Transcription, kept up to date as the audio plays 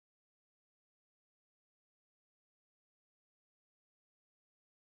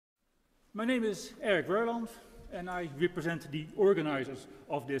My name is Erik Werland, and I represent the organizers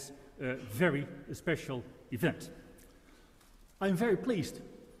of this very special event. I'm very pleased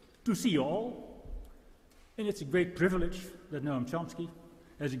to see you all, and it's a great privilege that Noam Chomsky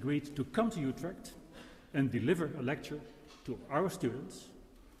has agreed to come to Utrecht and deliver a lecture to our students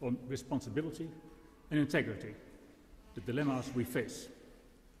on responsibility and integrity, the dilemmas we face.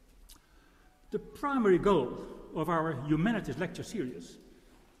 The primary goal of our Humanities lecture series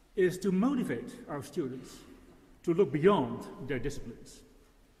is to motivate our students to look beyond their disciplines,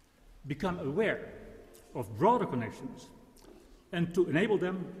 become aware of broader connections, and to enable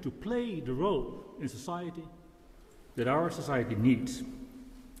them to play the role in society that our society needs.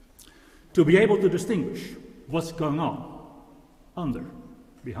 To be able to distinguish what's going on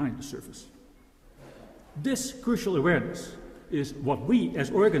behind the surface. This crucial awareness is what we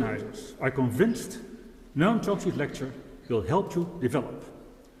as organizers are convinced Noam Chomsky's lecture will help you develop.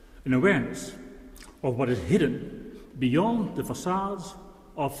 An awareness of what is hidden beyond the facades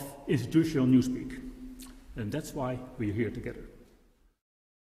of institutional newspeak. And that's why we're here together.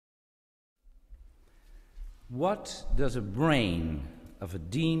 What does a brain of a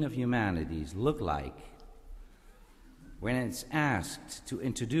Dean of Humanities look like when it's asked to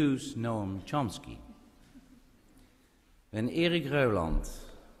introduce Noam Chomsky? When Erik Werland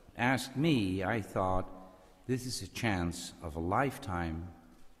asked me, I thought, this is a chance of a lifetime,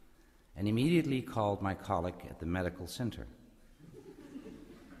 and immediately called my colleague at the medical center.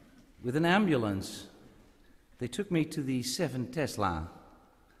 With an ambulance, they took me to the 7 Tesla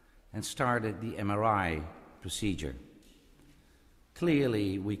and started the MRI procedure.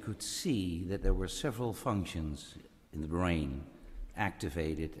 Clearly, we could see that there were several functions in the brain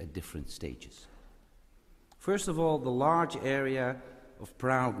activated at different stages. First of all, the large area of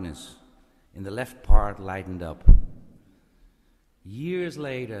proudness in the left part lightened up. Years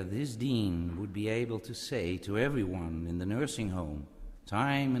later, this dean would be able to say to everyone in the nursing home,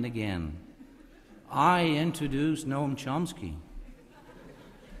 time and again, I introduced Noam Chomsky.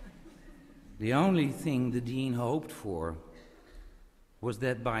 The only thing the dean hoped for was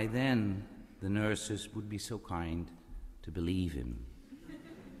that by then the nurses would be so kind to believe him.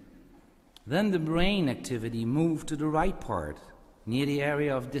 Then the brain activity moved to the right part, near the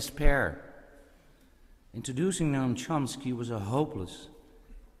area of despair. Introducing Noam Chomsky was a hopeless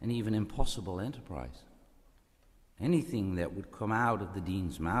and even impossible enterprise. Anything that would come out of the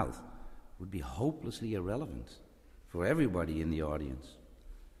dean's mouth would be hopelessly irrelevant for everybody in the audience,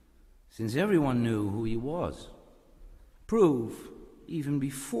 since everyone knew who he was. Proof, even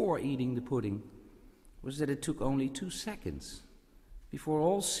before eating the pudding, was that it took only 2 seconds before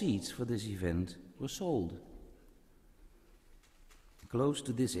all seats for this event were sold. Close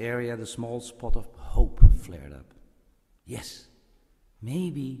to this area, the small spot of hope flared up. Yes,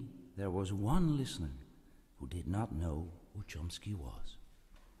 maybe there was one listener who did not know who Chomsky was.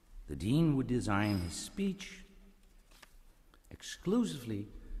 The dean would design his speech exclusively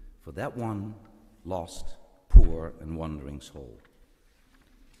for that one lost, poor, and wandering soul.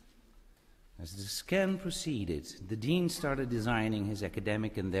 As the scan proceeded, the dean started designing his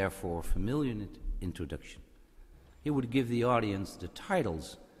academic and therefore familiar introduction. He would give the audience the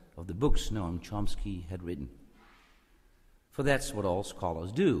titles of the books Noam Chomsky had written. For that's what all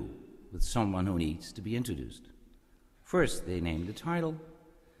scholars do with someone who needs to be introduced. First, they name the title,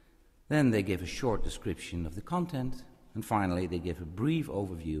 then they give a short description of the content, and finally they give a brief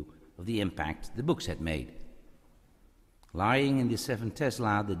overview of the impact the books had made. Lying in the 7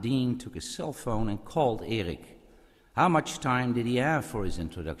 Tesla, the dean took his cell phone and called Erik. How much time did he have for his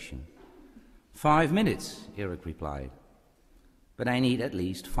introduction? 5 minutes, Erik replied. But I need at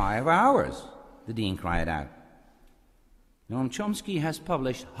least 5 hours, the dean cried out. Noam Chomsky has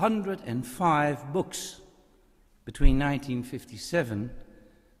published 105 books between 1957,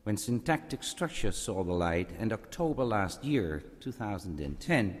 when Syntactic Structure saw the light, and October last year,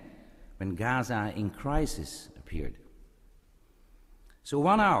 2010, when Gaza in Crisis appeared. So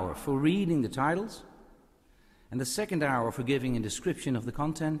 1 hour for reading the titles, and the second hour for giving a description of the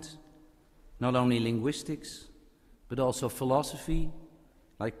content, not only linguistics, but also philosophy,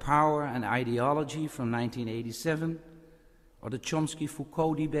 like Power and Ideology from 1987, or the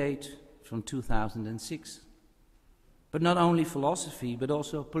Chomsky-Foucault debate from 2006. But not only philosophy, but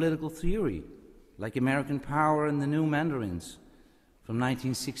also political theory, like American Power and the New Mandarins from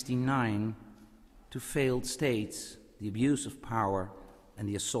 1969, to Failed States, the Abuse of Power and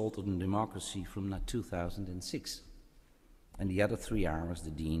the Assault on Democracy from 2006. And the other 3 hours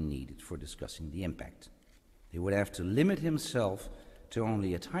the dean needed for discussing the impact. He would have to limit himself to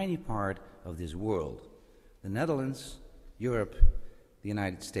only a tiny part of this world, the Netherlands, Europe, the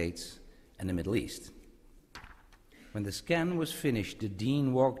United States, and the Middle East. When the scan was finished, the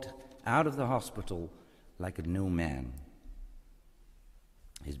dean walked out of the hospital like a new man.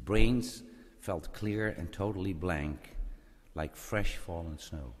 His brains felt clear and totally blank, like fresh fallen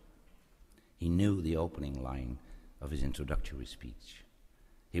snow. He knew the opening line of his introductory speech.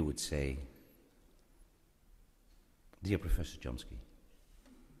 He would say, "Dear Professor Chomsky,"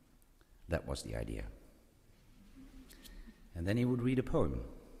 that was the idea. And then he would read a poem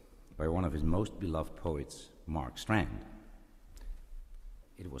by one of his most beloved poets, Mark Strand.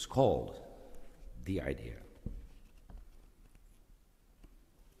 It was called The Idea.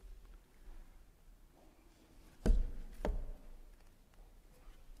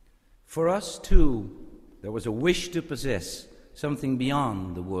 For us, too, there was a wish to possess something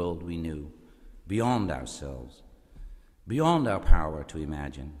beyond the world we knew, beyond ourselves, beyond our power to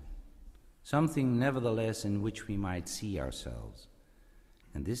imagine, something, nevertheless, in which we might see ourselves.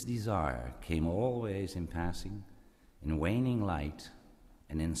 And this desire came always in passing, in waning light,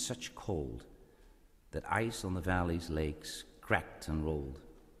 and in such cold that ice on the valley's lakes cracked and rolled,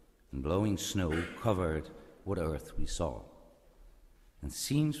 and blowing snow covered what earth we saw. And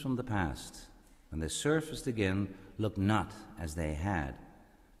scenes from the past, when they surfaced again, looked not as they had,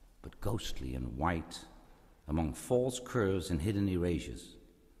 but ghostly and white, among false curves and hidden erasures.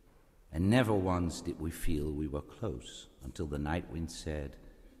 And never once did we feel we were close, until the night wind said,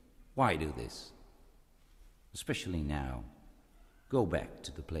 "Why do this? Especially now, go back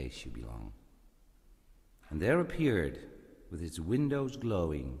to the place you belong." And there appeared, with its windows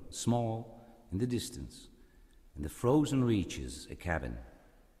glowing, small in the distance, in the frozen reaches, a cabin.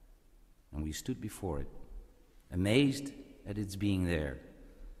 And we stood before it, amazed at its being there,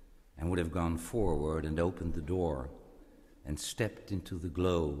 and would have gone forward and opened the door and stepped into the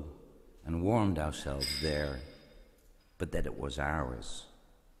glow and warmed ourselves there, but that it was ours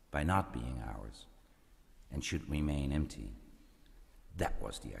by not being ours and should remain empty. That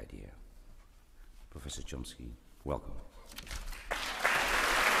was the idea. Professor Chomsky, welcome.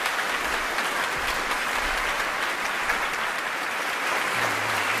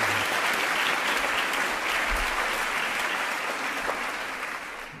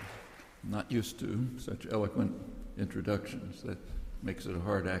 Not used to such eloquent introductions. That makes it a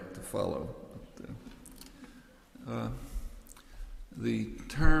hard act to follow. But, the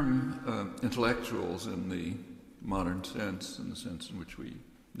term intellectuals in the modern sense, in the sense in which we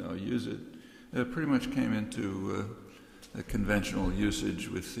now use it, pretty much came into a conventional usage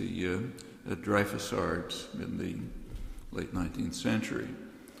with the Dreyfusards in the late 19th century.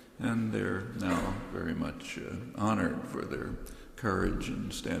 And they're now very much honored for their courage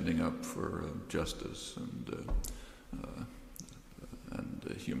in standing up for justice and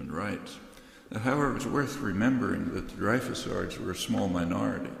human rights. However, it's worth remembering that the Dreyfusards were a small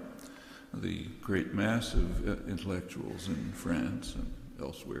minority. The great mass of intellectuals in France and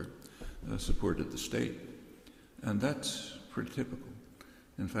elsewhere supported the state. And that's pretty typical.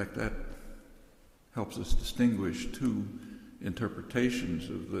 In fact, that helps us distinguish two interpretations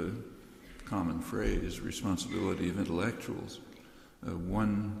of the common phrase, responsibility of intellectuals.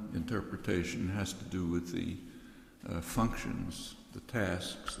 One interpretation has to do with the functions, the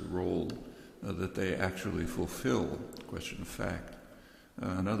tasks, the role that they actually fulfill, question of fact.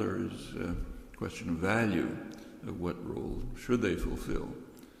 Another is a question of value, what role should they fulfill?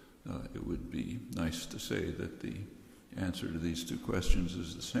 It would be nice to say that the answer to these two questions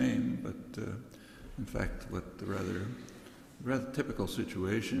is the same, but in fact what the rather typical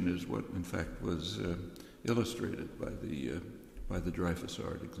situation is what in fact was illustrated by the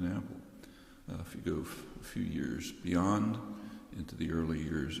Dreyfusard example. If you go a few years beyond, into the early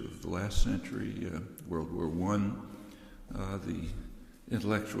years of the last century, World War I, the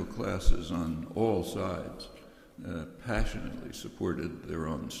intellectual classes on all sides passionately supported their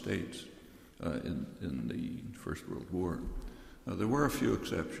own states in the First World War. There were a few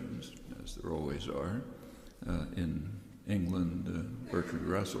exceptions, as there always are. In England, Bertrand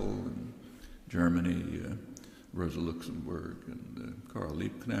Russell, in Germany, Rosa Luxemburg and Karl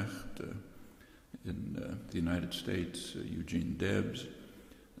Liebknecht, in the United States, Eugene Debs.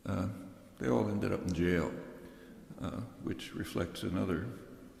 They all ended up in jail, which reflects another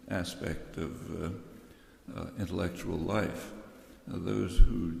aspect of intellectual life. Those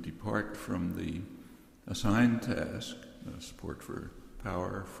who depart from the assigned task, support for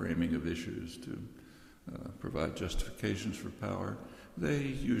power, framing of issues to provide justifications for power, they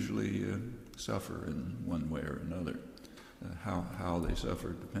usually suffer in one way or another. How they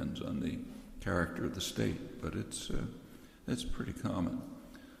suffer depends on the character of the state, but it's pretty common.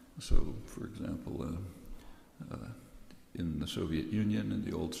 So, for example, in the Soviet Union, in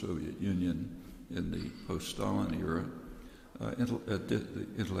the old Soviet Union, in the post-Stalin era, the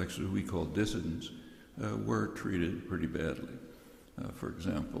intellectuals we call dissidents were treated pretty badly. For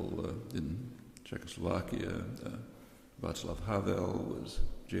example, in Czechoslovakia, Václav Havel was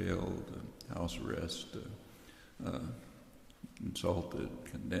jailed, house arrest, insulted,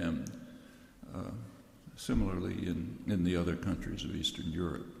 condemned. Similarly, in the other countries of Eastern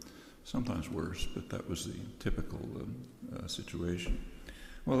Europe, sometimes worse, but that was the typical situation.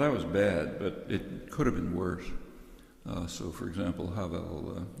 Well, that was bad, but it could have been worse. So, for example,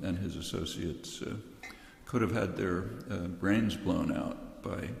 Havel and his associates could have had their brains blown out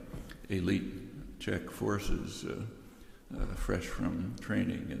by elite Czech forces fresh from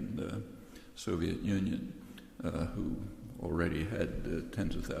training in the Soviet Union, who already had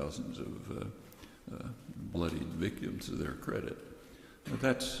tens of thousands of bloodied victims to their credit. But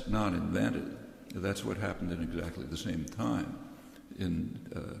that's not invented. That's what happened in exactly the same time in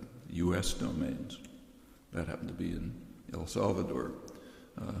U.S. domains. That happened to be in El Salvador.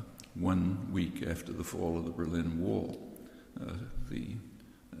 1 week after the fall of the Berlin Wall,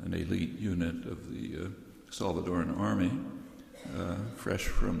 an elite unit of the Salvadoran army, fresh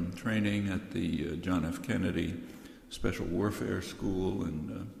from training at the John F. Kennedy Special Warfare School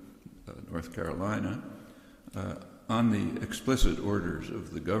in North Carolina, on the explicit orders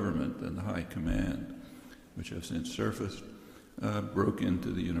of the government and the high command, which have since surfaced, broke into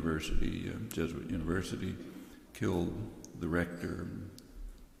the university, Jesuit university, killed the rector,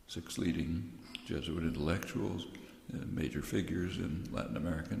 6 leading Jesuit intellectuals, major figures in Latin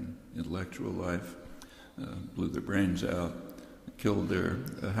American intellectual life, blew their brains out, killed their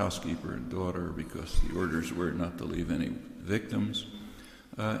housekeeper and daughter because the orders were not to leave any victims,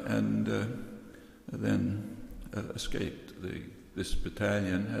 and then escaped. This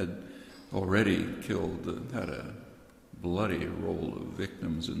battalion had already had a bloody roll of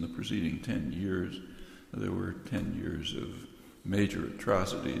victims in the preceding 10 years. There were 10 years of major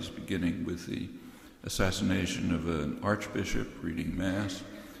atrocities, beginning with the assassination of an archbishop reading Mass,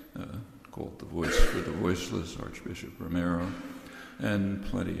 called the Voice for the Voiceless, Archbishop Romero, and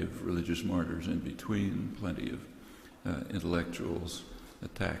plenty of religious martyrs in between, plenty of intellectuals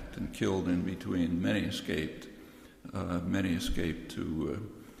attacked and killed in between. Many escaped to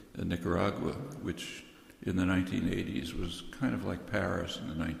Nicaragua, which in the 1980s was kind of like Paris in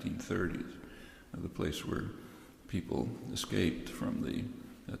the 1930s, the place where people escaped from the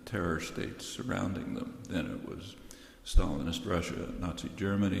terror states surrounding them. Then it was Stalinist Russia, Nazi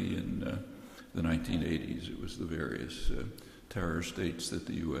Germany. In the 1980s, it was the various terror states that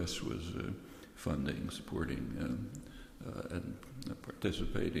the U.S. was funding, supporting, and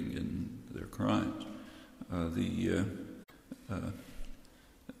participating in their crimes.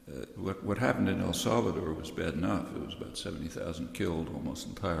 What happened in El Salvador was bad enough. It was about 70,000 killed, almost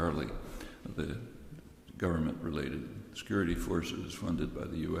entirely the government-related security forces funded by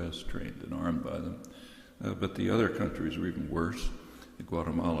the U.S., trained and armed by them. But the other countries were even worse.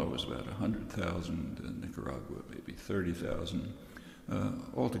 Guatemala was about 100,000, and Nicaragua maybe 30,000.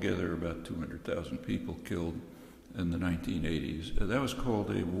 Altogether, about 200,000 people killed in the 1980s. That was called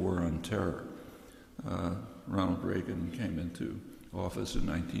a war on terror. Ronald Reagan came into office in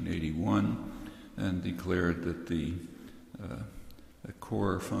 1981 and declared that the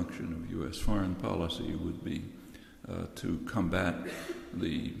core function of U.S. foreign policy would be to combat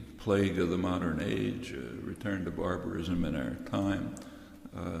the plague of the modern age, return to barbarism in our time,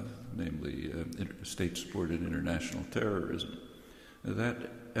 namely state-supported international terrorism.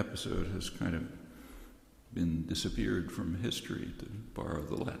 That episode has kind of been disappeared from history, to borrow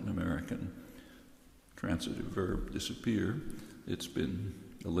the Latin American transitive verb, disappear. It's been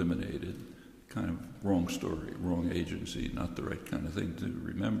eliminated. Kind of wrong story, wrong agency, not the right kind of thing to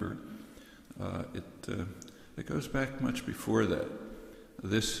remember. It goes back much before that.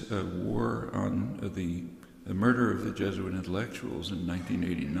 This war on the murder of the Jesuit intellectuals in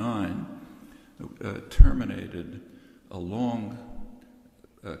 1989 terminated a long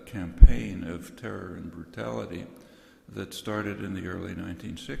campaign of terror and brutality that started in the early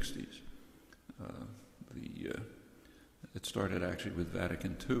 1960s. It started actually with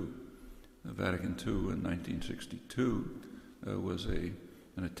Vatican II. Vatican II in 1962 was an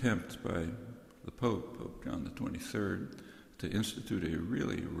attempt by the Pope John XXIII, to institute a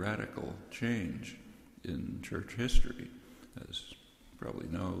really radical change in church history. As you probably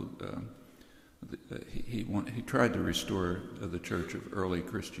know, he tried to restore the church of early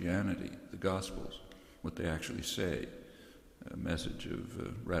Christianity, the Gospels, what they actually say, a message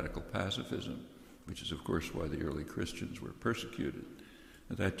of radical pacifism, which is, of course, why the early Christians were persecuted.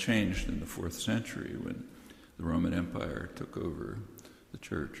 That changed in the 4th century when the Roman Empire took over the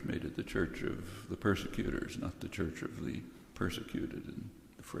church, made it the church of the persecutors, not the church of the persecuted, in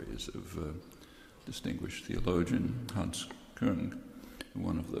the phrase of distinguished theologian Hans Küng,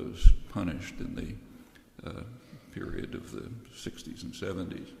 one of those punished in the period of the 60s and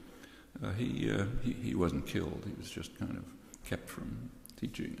 70s. He wasn't killed. He was just kind of kept from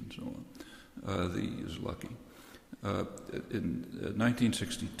teaching and so on. He was lucky. In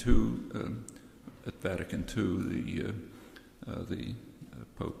 1962, at Vatican II, the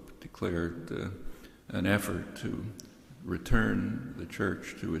Pope declared an effort to return the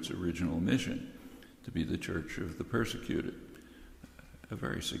church to its original mission, to be the church of the persecuted. A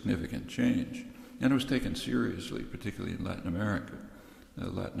very significant change. And it was taken seriously, particularly in Latin America.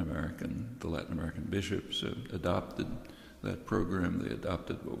 The Latin American bishops adopted that program. They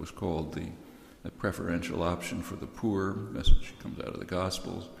adopted what was called the preferential option for the poor. Message comes out of the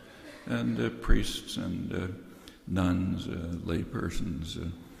Gospels. And priests and nuns, laypersons,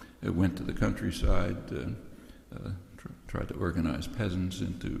 went to the countryside, tried to organize peasants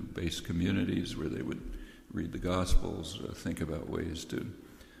into base communities where they would read the Gospels, think about ways to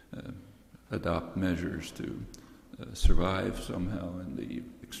adopt measures to survive somehow in the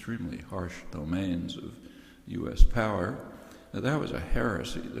extremely harsh domains of U.S. power. That was a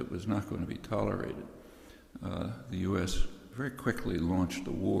heresy that was not going to be tolerated. The U.S. very quickly launched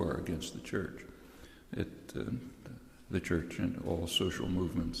a war against the church. The church and all social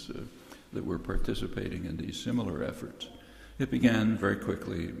movements that were participating in these similar efforts. It began very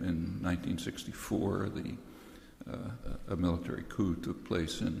quickly in 1964. A military coup took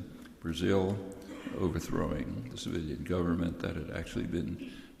place in Brazil, overthrowing the civilian government that had actually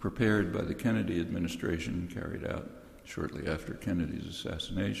been prepared by the Kennedy administration, carried out shortly after Kennedy's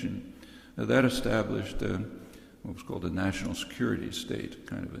assassination. That established what was called a national security state,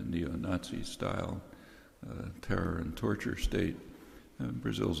 kind of a neo-Nazi style terror and torture state.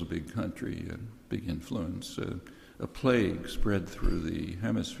 Brazil's a big country, a big influence. A plague spread through the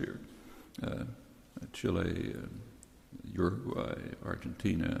hemisphere. Chile, Uruguay,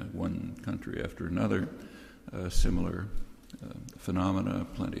 Argentina, one country after another, similar phenomena,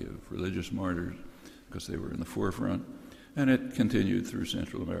 plenty of religious martyrs because they were in the forefront. And it continued through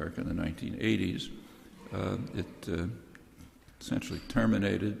Central America in the 1980s. It essentially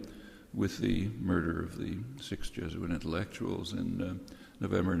terminated with the murder of the 6 Jesuit intellectuals in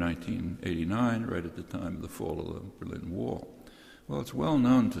November 1989, right at the time of the fall of the Berlin Wall. Well, it's well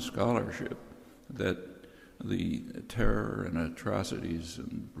known to scholarship that the terror and atrocities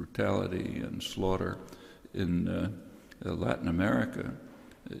and brutality and slaughter in Latin America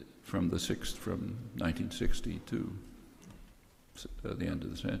from 1960 to the end of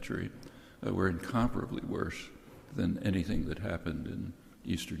the century were incomparably worse than anything that happened in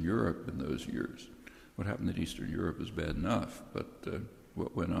Eastern Europe in those years. What happened in Eastern Europe is bad enough, but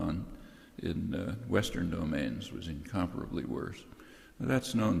what went on in Western domains was incomparably worse. Now,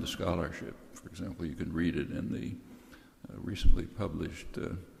 that's known to scholarship. For example, you can read it in the recently published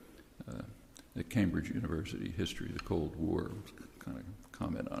at Cambridge University History of the Cold War, kind of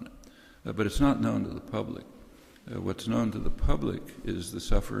comment on it. But it's not known to the public. What's known to the public is the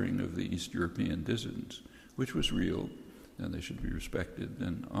suffering of the East European dissidents, which was real, and they should be respected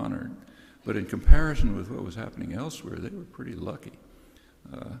and honored. But in comparison with what was happening elsewhere, they were pretty lucky,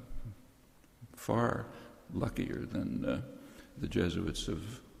 far luckier than the Jesuits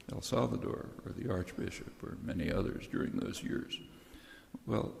of El Salvador or the Archbishop or many others during those years.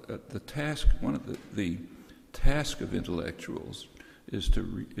 Well, one of the task of intellectuals is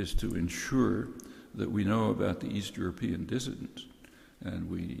to ensure that we know about the East European dissidents, and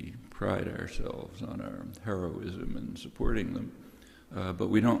we pride ourselves on our heroism in supporting them, but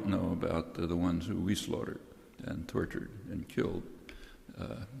we don't know about the ones who we slaughtered and tortured and killed.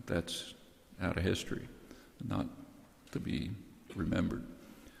 That's out of history, not to be remembered.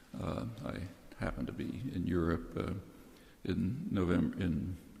 I happened to be in Europe in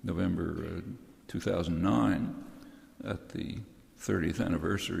November 2009 at the 30th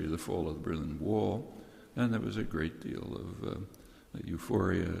anniversary of the fall of the Berlin Wall, and there was a great deal of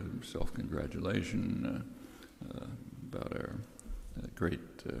euphoria, self-congratulation about our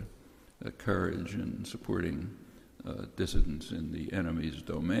great courage in supporting dissidents in the enemy's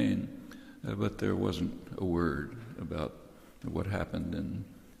domain, but there wasn't a word about what happened in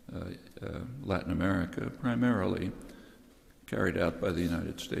Latin America, primarily carried out by the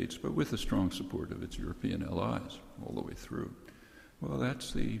United States, but with the strong support of its European allies all the way through. Well,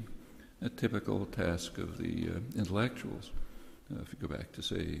 that's a typical task of the intellectuals. If you go back to,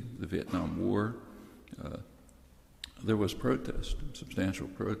 say, the Vietnam War, there was protest, substantial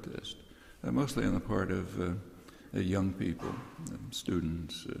protest, mostly on the part of young people,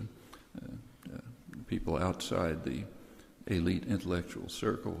 students, people outside the elite intellectual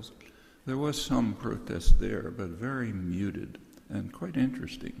circles. There was some protest there, but very muted and quite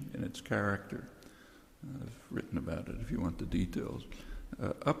interesting in its character. I've written about it if you want the details.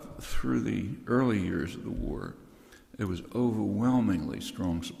 Up through the early years of the war, there was overwhelmingly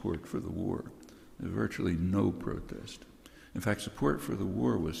strong support for the war. There was virtually no protest. In fact, support for the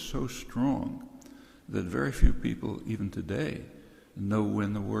war was so strong that very few people, even today, know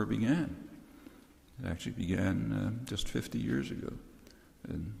when the war began. It actually began just 50 years ago.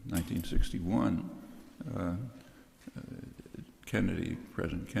 In 1961,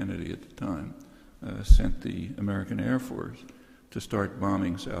 President Kennedy at the time, sent the American Air Force to start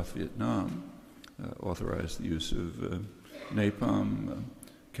bombing South Vietnam, authorized the use of napalm,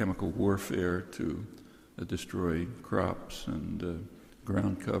 chemical warfare to destroy crops and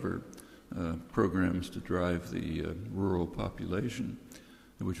ground cover, programs to drive the rural population,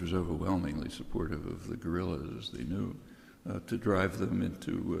 which was overwhelmingly supportive of the guerrillas, as they knew, to drive them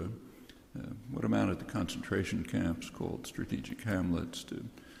into what amounted to concentration camps called strategic hamlets, to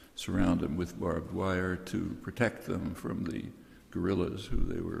surround them with barbed wire, to protect them from the guerrillas who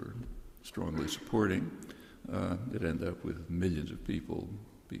they were strongly supporting. It ended up with millions of people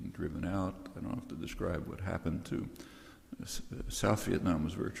being driven out. I don't have to describe what happened to South Vietnam.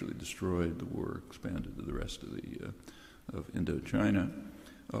 Was virtually destroyed. The war expanded to the rest of Indochina,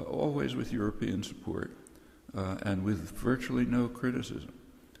 always with European support and with virtually no criticism.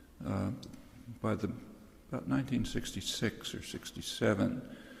 By about 1966 or 67,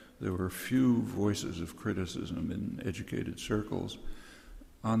 there were few voices of criticism in educated circles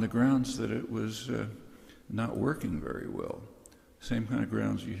on the grounds that it was not working very well. Same kind of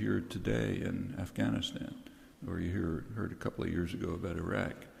grounds you hear today in Afghanistan, or you heard a couple of years ago about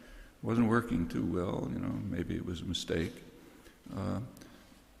Iraq. It wasn't working too well, maybe it was a mistake.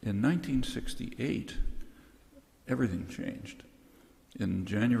 In 1968, everything changed. In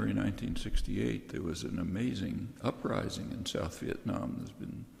January 1968, there was an amazing uprising in South Vietnam. There's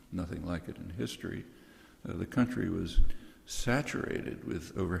been nothing like it in history. The country was saturated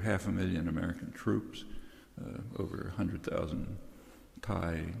with over 500,000 American troops, over 100,000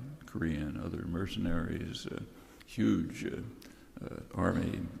 Thai, Korean, other mercenaries, huge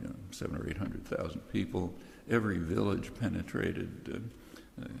army, 700,000 or 800,000 people. Every village penetrated,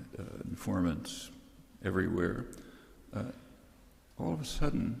 informants everywhere. All of a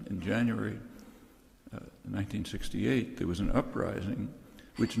sudden, in January 1968, there was an uprising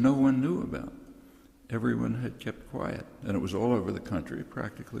which no one knew about. Everyone had kept quiet, and it was all over the country.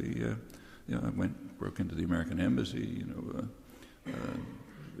 Practically, I broke into the American embassy.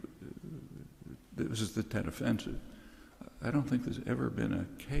 This is the Tet Offensive. I don't think there's ever been a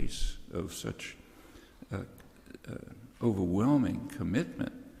case of such overwhelming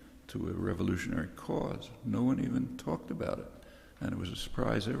commitment to a revolutionary cause. No one even talked about it, and it was a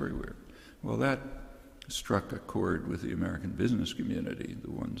surprise everywhere. Well, that struck a chord with the American business community,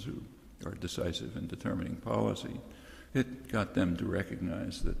 the ones who are decisive in determining policy. It got them to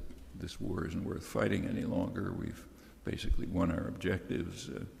recognize that this war isn't worth fighting any longer. We've basically won our objectives.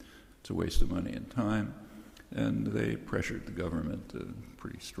 It's a waste of money and time. And they pressured the government, a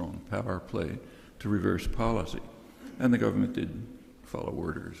pretty strong power play, to reverse policy. And the government did follow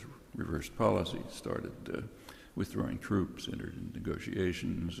orders, reversed policy, started withdrawing troops, entered in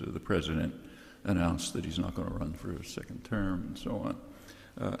negotiations. The president announced that he's not going to run for a second term, and so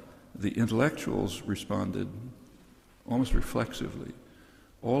on. The intellectuals responded almost reflexively.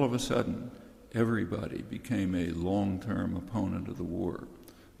 All of a sudden, everybody became a long-term opponent of the war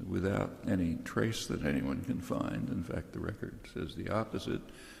without any trace that anyone can find. In fact, the record says the opposite.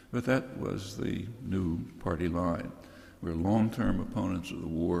 But that was the new party line. We're long-term opponents of the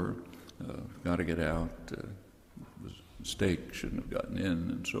war, got to get out, it was a mistake, shouldn't have gotten in,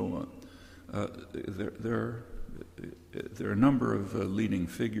 and so on. There are a number of leading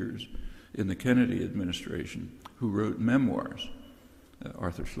figures in the Kennedy administration who wrote memoirs.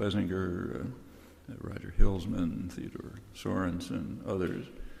 Arthur Schlesinger, Roger Hilsman, Theodore Sorensen, others.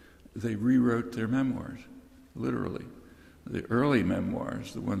 They rewrote their memoirs, literally. The early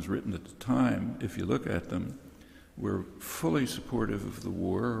memoirs, the ones written at the time, if you look at them, were fully supportive of the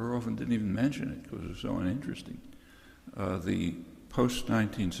war, or often didn't even mention it because it was so uninteresting. The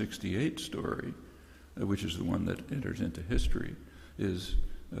post-1968 story, which is the one that enters into history, is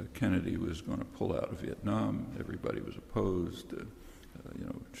Kennedy was going to pull out of Vietnam. Everybody was opposed.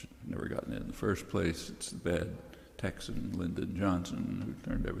 Which had never gotten in the first place. It's the bad Texan, Lyndon Johnson, who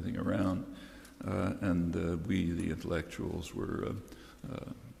turned everything around. And we, the intellectuals, were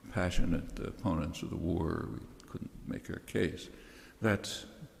passionate opponents of the war. We couldn't make our case. That's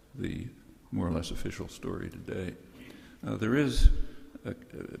the more or less official story today. There is,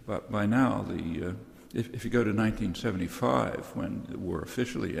 by now, if you go to 1975, when the war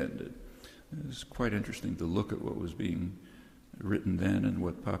officially ended, it's quite interesting to look at what was being written then and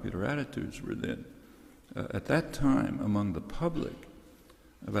what popular attitudes were then. At that time, among the public,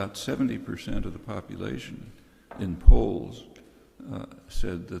 about 70% of the population in polls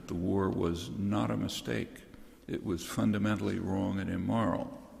said that the war was not a mistake. It was fundamentally wrong and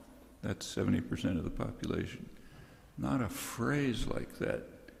immoral. That's 70% of the population. Not a phrase like that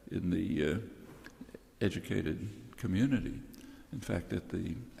in the educated community. In fact, at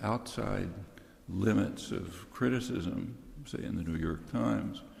the outside limits of criticism, say in the New York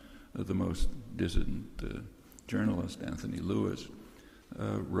Times, the most dissident journalist, Anthony Lewis,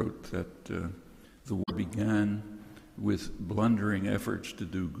 wrote that the war began with blundering efforts to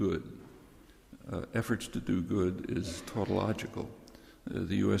do good. Efforts to do good is tautological.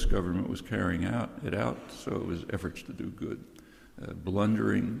 The U.S. government was carrying it out, so it was efforts to do good.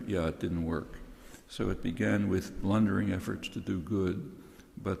 Blundering, yeah, it didn't work. So it began with blundering efforts to do good,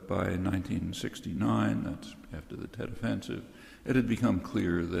 but by 1969, that's after the Tet Offensive, it had become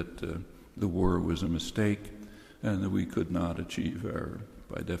clear that the war was a mistake and that we could not achieve our,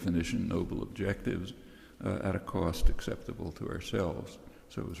 by definition, noble objectives at a cost acceptable to ourselves.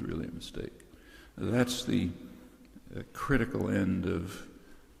 So it was really a mistake. That's the critical end of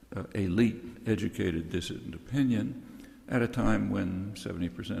elite, educated, dissident opinion at a time when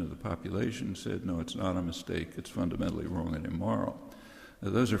 70% of the population said, no, it's not a mistake, it's fundamentally wrong and immoral.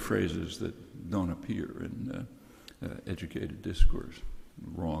 Those are phrases that don't appear in educated discourse.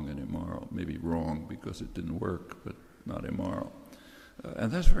 Wrong and immoral. Maybe wrong because it didn't work, but not immoral.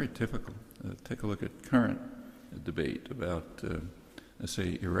 And that's very typical. Take a look at current debate about,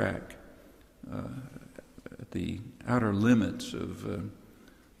 say, Iraq. At the outer limits of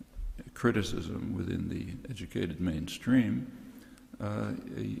criticism within the educated mainstream,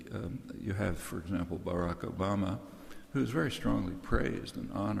 you have, for example, Barack Obama, who is very strongly praised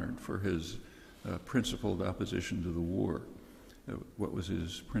and honored for his principled opposition to the war. What was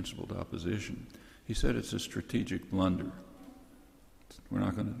his principled opposition? He said it's a strategic blunder. We're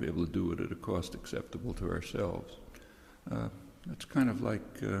not going to be able to do it at a cost acceptable to ourselves. It's kind of like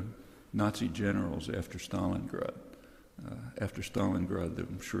Nazi generals after Stalingrad. After Stalingrad,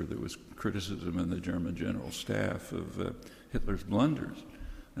 I'm sure there was criticism in the German general staff of Hitler's blunders.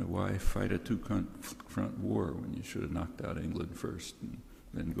 Why fight a two-front war when you should have knocked out England first and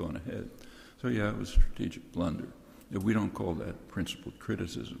then gone ahead? So yeah, it was a strategic blunder. We don't call that principled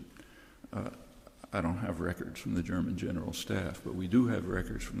criticism. I don't have records from the German general staff, but we do have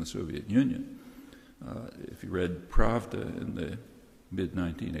records from the Soviet Union. If you read Pravda in the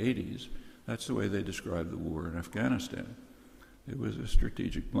mid-1980s, that's the way they described the war in Afghanistan. It was a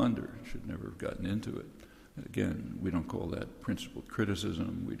strategic blunder. Should never have gotten into it. Again, we don't call that principled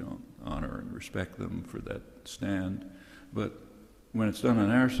criticism. We don't honor and respect them for that stand. But when it's done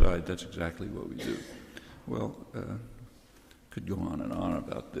on our side, that's exactly what we do. Well, could go on and on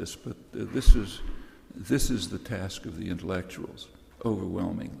about this, but this is the task of the intellectuals,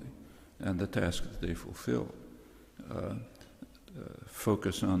 overwhelmingly, and the task that they fulfill.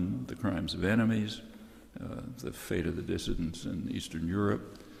 Focus on the crimes of enemies, the fate of the dissidents in Eastern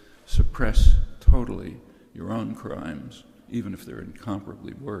Europe, suppress totally your own crimes, even if they're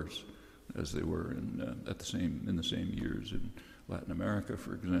incomparably worse, as they were in the same years in Latin America,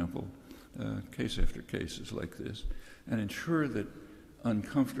 for example. Case after case is like this, and ensure that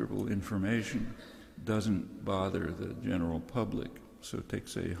uncomfortable information doesn't bother the general public. So take,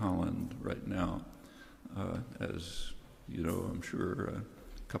 say, Holland right now. As you know, I'm sure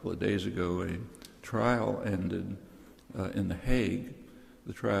a couple of days ago, a trial ended in The Hague,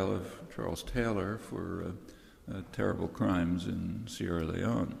 the trial of Charles Taylor for terrible crimes in Sierra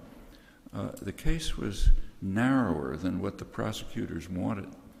Leone. The case was narrower than what the prosecutors wanted.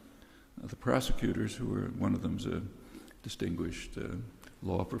 The prosecutors, one of them's a distinguished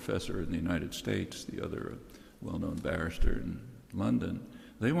law professor in the United States, the other a well-known barrister in London,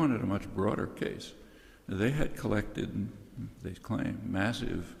 they wanted a much broader case. They had collected, they claim,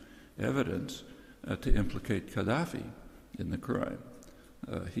 massive evidence to implicate Gaddafi in the crime.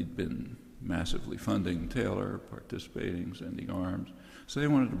 He'd been massively funding Taylor, participating, sending arms. So they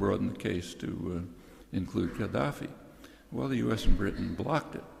wanted to broaden the case to include Gaddafi. Well, the U.S. and Britain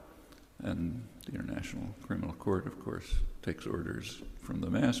blocked it. And the International Criminal Court, of course, takes orders from the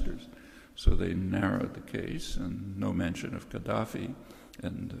masters. So they narrowed the case, and no mention of Gaddafi.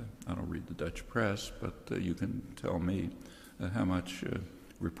 And I don't read the Dutch press, but you can tell me how much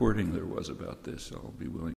reporting there was about this. I'll be willing